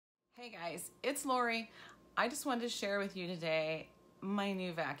Hey guys, it's Lori. I just wanted to share with you today my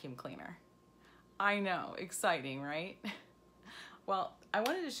new vacuum cleaner. I know, exciting, right? Well, I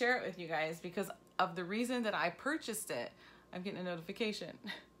wanted to share it with you guys because of the reason that I purchased it. I'm getting a notification.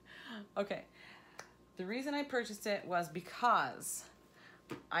 Okay, the reason I purchased it was because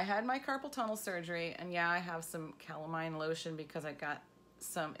I had my carpal tunnel surgery, and yeah, I have some calamine lotion because I got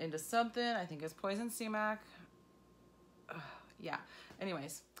some into something. I think it's poison sumac. Yeah,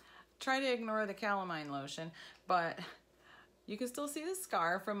 anyways. Try to ignore the calamine lotion, but you can still see the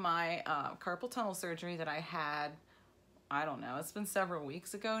scar from my carpal tunnel surgery that I had, I don't know, it's been several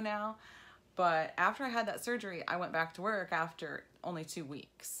weeks ago now. But after I had that surgery, I went back to work after only 2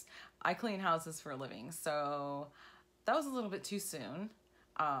 weeks. I clean houses for a living, so that was a little bit too soon.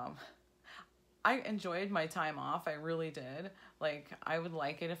 I enjoyed my time off, I really did. Like, I would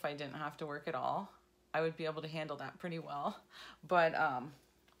like it if I didn't have to work at all. I would be able to handle that pretty well. But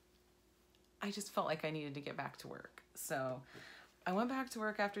I just felt like I needed to get back to work. So I went back to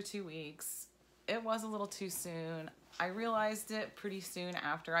work after 2 weeks. It was a little too soon. I realized it pretty soon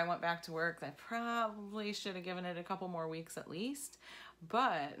after I went back to work that I probably should have given it a couple more weeks at least.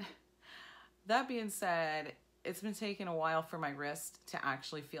 But that being said, it's been taking a while for my wrist to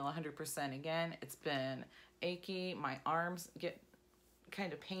actually feel 100% again. It's been achy. My arms get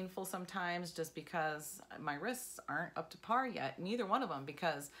kind of painful sometimes just because my wrists aren't up to par yet, neither one of them,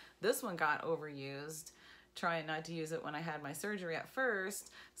 because this one got overused, trying not to use it when I had my surgery at first,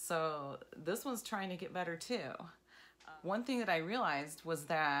 so this one's trying to get better too. One thing that I realized was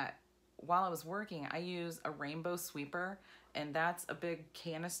that while I was working, I use a rainbow sweeper, and that's a big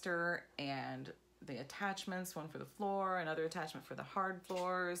canister, and the attachments, one for the floor, another attachment for the hard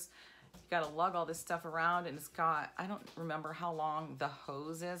floors. You gotta lug all this stuff around, and it's got, I don't remember how long the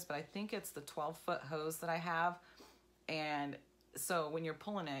hose is, but I think it's the 12-foot hose that I have. And so when you're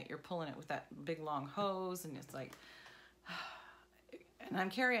pulling it with that big long hose, and it's like, and I'm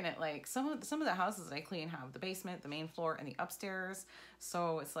carrying it like some of the houses that I clean have the basement, the main floor, and the upstairs.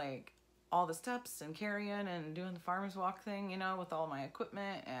 So it's like all the steps and carrying and doing the farmer's walk thing, you know, with all my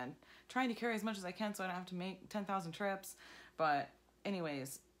equipment and trying to carry as much as I can so I don't have to make 10,000 trips. But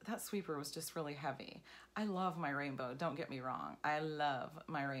anyways, that sweeper was just really heavy. I love my rainbow, don't get me wrong. I love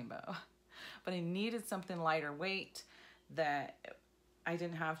my rainbow. But I needed something lighter weight that I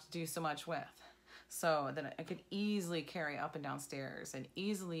didn't have to do so much with. So that I could easily carry up and down stairs and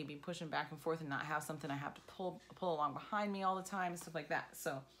easily be pushing back and forth and not have something I have to pull along behind me all the time and stuff like that.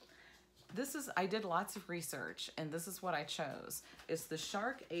 So I did lots of research, and this is what I chose. It's the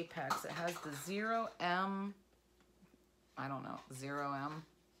Shark Apex. It has the 0M, I don't know, 0M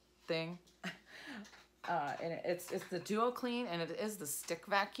thing. And it's the Duo Clean, and it is the stick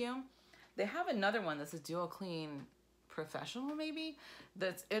vacuum. They have another one that's a Duo Clean Professional, maybe.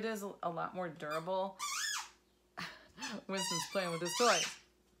 It is a lot more durable. Winston's playing with his toys.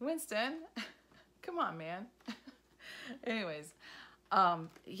 Winston, come on, man. Anyways,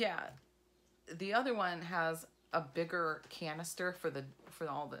 yeah, the other one has a bigger canister for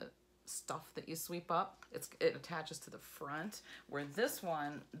all the stuff that you sweep up. It attaches to the front, where this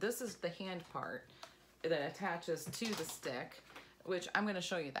is the hand part that attaches to the stick, which I'm going to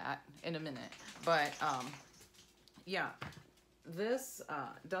show you that in a minute. But yeah, this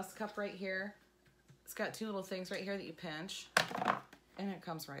dust cup right here, it's got two little things right here that you pinch, and it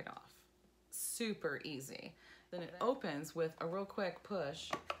comes right off. Super easy. Then it opens with a real quick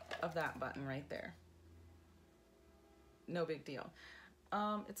push of that button right there. No big deal.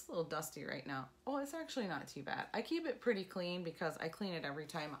 It's a little dusty right now. Oh, it's actually not too bad. I keep it pretty clean because I clean it every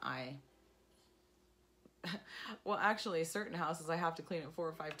time well, actually, certain houses I have to clean it 4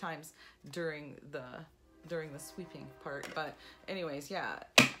 or 5 times during the sweeping part. But anyways, yeah,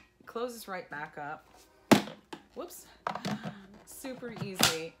 closes right back up. Whoops. Super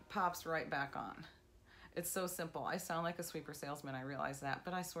easy, pops right back on. It's so simple. I sound like a sweeper salesman, I realize that,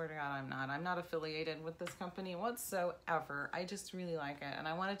 but I swear to God, I'm not. I'm not affiliated with this company whatsoever. I just really like it, and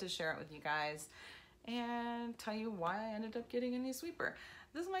I wanted to share it with you guys and tell you why I ended up getting a new sweeper.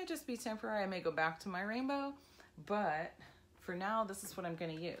 This might just be temporary. I may go back to my rainbow, but for now, this is what I'm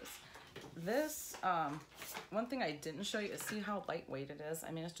going to use. This, one thing I didn't show you is see how lightweight it is.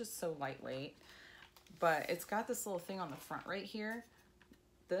 I mean, it's just so lightweight, but it's got this little thing on the front right here.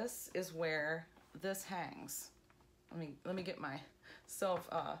 This is where this hangs. Let me get myself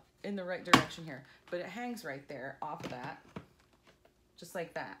in the right direction here, but it hangs right there off that, just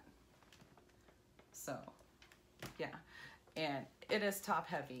like that. So yeah, and it is top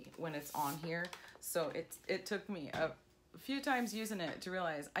heavy when it's on here, so it took me a few times using it to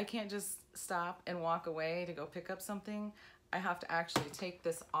realize I can't just stop and walk away to go pick up something. I have to actually take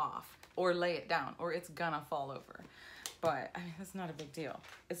this off or lay it down or it's gonna fall over. But I mean, that's not a big deal.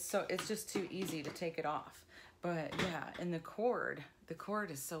 It's just too easy to take it off. But yeah, and the cord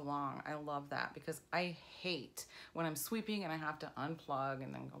is so long. I love that because I hate when I'm sweeping and I have to unplug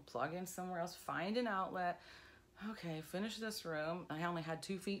and then go plug in somewhere else, find an outlet. Okay, finish this room. I only had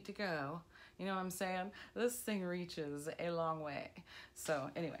 2 feet to go. You know what I'm saying? This thing reaches a long way. So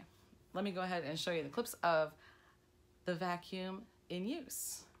anyway, let me go ahead and show you the clips of the vacuum in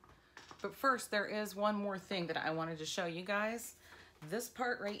use. But first, there is one more thing that I wanted to show you guys. This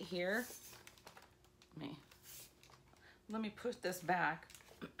part right here, let me push this back.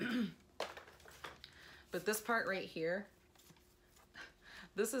 But this part right here,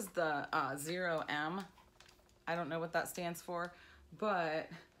 this is the 0M. I don't know what that stands for, but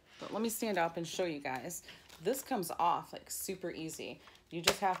let me stand up and show you guys. This comes off like super easy. You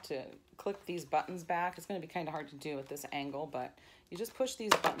just have to click these buttons back. It's gonna be kind of hard to do at this angle, but you just push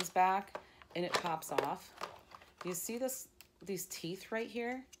these buttons back and it pops off. You see these teeth right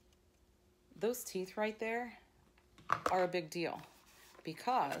here? Those teeth right there are a big deal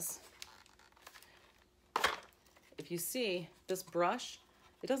because if you see this brush,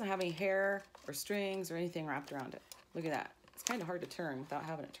 it doesn't have any hair or strings or anything wrapped around it. Look at that. It's kind of hard to turn without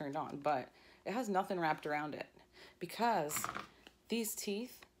having it turned on, but it has nothing wrapped around it because these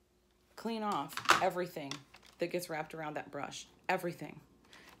teeth clean off everything that gets wrapped around that brush, everything.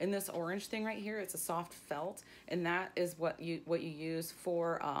 And this orange thing right here, it's a soft felt, and that is what you use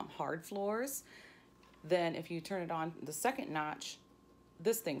for hard floors. Then if you turn it on the second notch,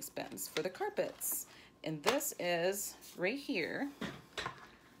 this thing spins for the carpets. And this is right here,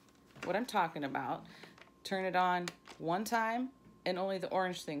 what I'm talking about. Turn it on 1 time and only the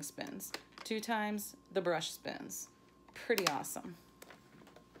orange thing spins. 2 times, the brush spins. Pretty awesome.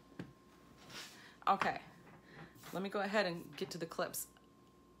 Okay, let me go ahead and get to the clips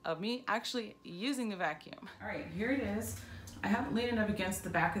of me actually using the vacuum. All right, here it is. I have it leaning up against the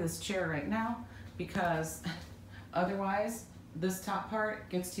back of this chair right now because otherwise this top part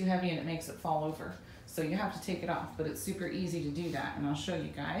gets too heavy and it makes it fall over. So you have to take it off, but it's super easy to do that. And I'll show you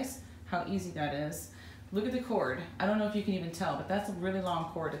guys how easy that is. Look at the cord. I don't know if you can even tell, but that's a really long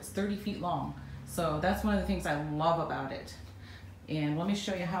cord. It's 30 feet long. So that's one of the things I love about it. And let me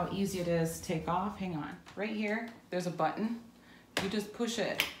show you how easy it is to take off. Hang on. Right here, there's a button. You just push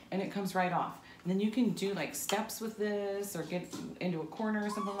it and it comes right off. And then you can do like steps with this or get into a corner or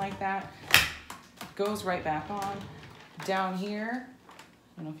something like that. Goes right back on. Down here,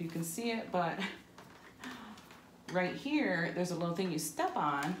 I don't know if you can see it, but right here, there's a little thing you step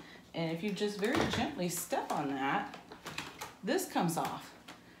on. And if you just very gently step on that, this comes off.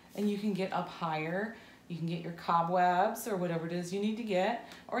 And you can get up higher. You can get your cobwebs or whatever it is you need to get.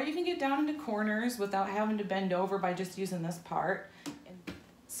 Or you can get down into corners without having to bend over by just using this part.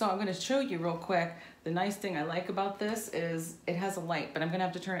 So I'm gonna show you real quick. The nice thing I like about this is it has a light, but I'm gonna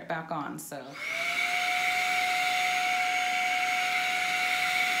have to turn it back on, so.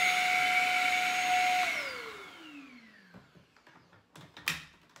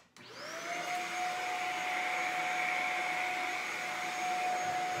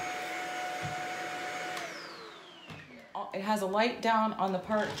 It has a light down on the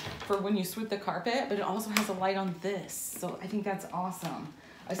part for when you sweep the carpet, but it also has a light on this. So I think that's awesome.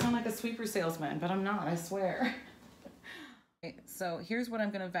 I sound like a sweeper salesman, but I'm not, I swear. Okay, so here's what I'm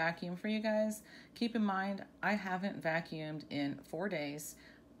gonna vacuum for you guys. Keep in mind, I haven't vacuumed in 4 days.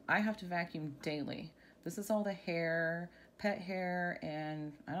 I have to vacuum daily. This is all the hair, pet hair,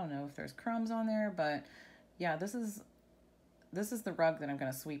 and I don't know if there's crumbs on there, but yeah, this is the rug that I'm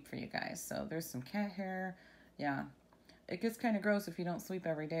gonna sweep for you guys. So there's some cat hair, yeah. It gets kind of gross if you don't sweep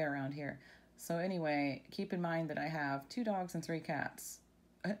every day around here. So anyway, keep in mind that I have 2 dogs and 3 cats.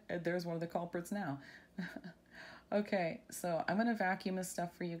 There's one of the culprits now. Okay, so I'm gonna vacuum this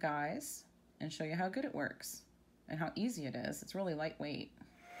stuff for you guys and show you how good it works and how easy it is. It's really lightweight.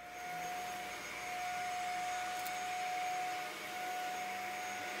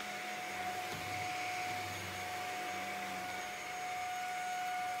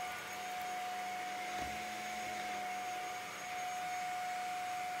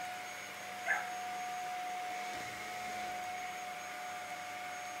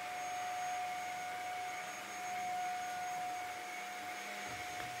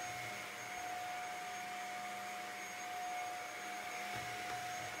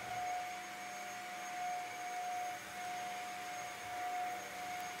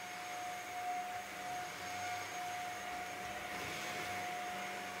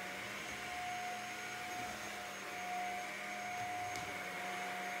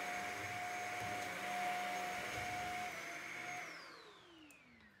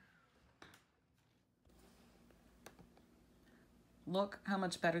 look how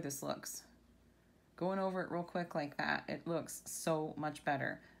much better this looks. Going over it real quick like that, it looks so much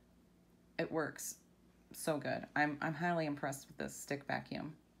better. It works so good. I'm highly impressed with this stick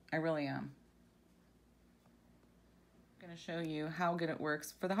vacuum. I really am. I'm going to show you how good it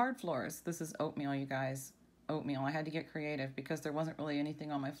works for the hard floors. This is oatmeal, you guys. Oatmeal. I had to get creative because there wasn't really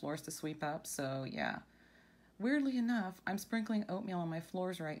anything on my floors to sweep up, so yeah. Weirdly enough, I'm sprinkling oatmeal on my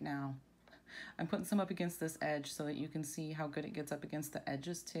floors right now. I'm putting some up against this edge so that you can see how good it gets up against the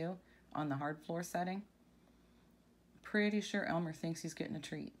edges too on the hard floor setting. Pretty sure Elmer thinks he's getting a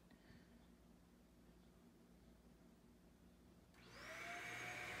treat.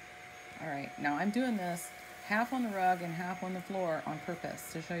 All right, now I'm doing this half on the rug and half on the floor on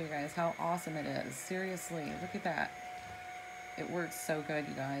purpose to show you guys how awesome it is. Seriously, look at that. It works so good,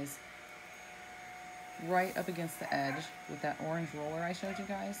 you guys. Right up against the edge with that orange roller I showed you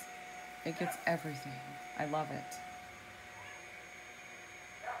guys. It gets everything. I love it.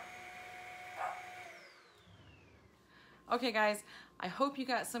 Okay guys, I hope you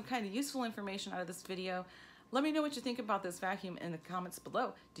got some kind of useful information out of this video. Let me know what you think about this vacuum in the comments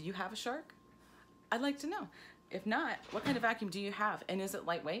below. Do you have a shark? I'd like to know. If not, what kind of vacuum do you have? And is it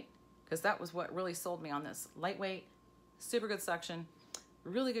lightweight? Because that was what really sold me on this. Lightweight, super good suction,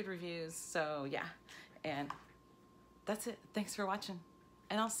 really good reviews. So yeah, and that's it. Thanks for watching.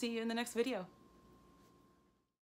 And I'll see you in the next video.